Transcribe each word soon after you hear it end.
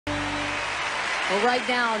Well, right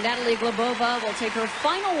now, Natalie Glebova will take her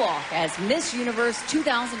final walk as Miss Universe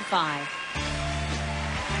 2005.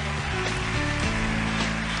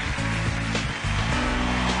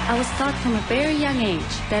 I was taught from a very young age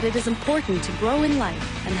that it is important to grow in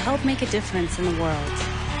life and help make a difference in the world.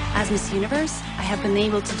 As Miss Universe, I have been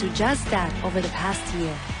able to do just that over the past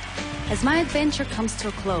year. As my adventure comes to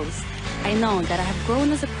a close, I know that I have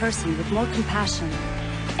grown as a person with more compassion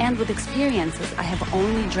and with experiences I have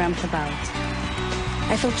only dreamt about.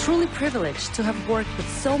 I feel truly privileged to have worked with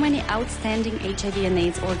so many outstanding HIV and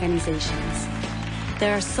AIDS organizations.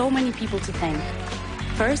 There are so many people to thank.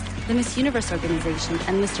 First, the Miss Universe organization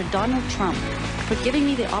and Mr. Donald Trump for giving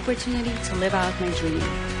me the opportunity to live out my dream.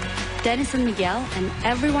 Dennis and Miguel and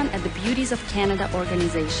everyone at the Beauties of Canada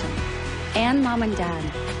organization. And Mom and Dad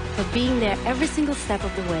for being there every single step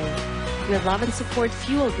of the way. Your love and support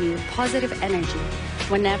fueled me with positive energy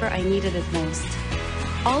whenever I needed it most.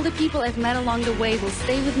 All the people I've met along the way will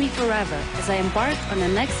stay with me forever as I embark on the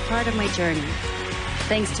next part of my journey.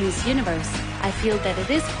 Thanks to Miss Universe, I feel that it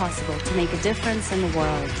is possible to make a difference in the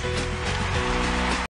world.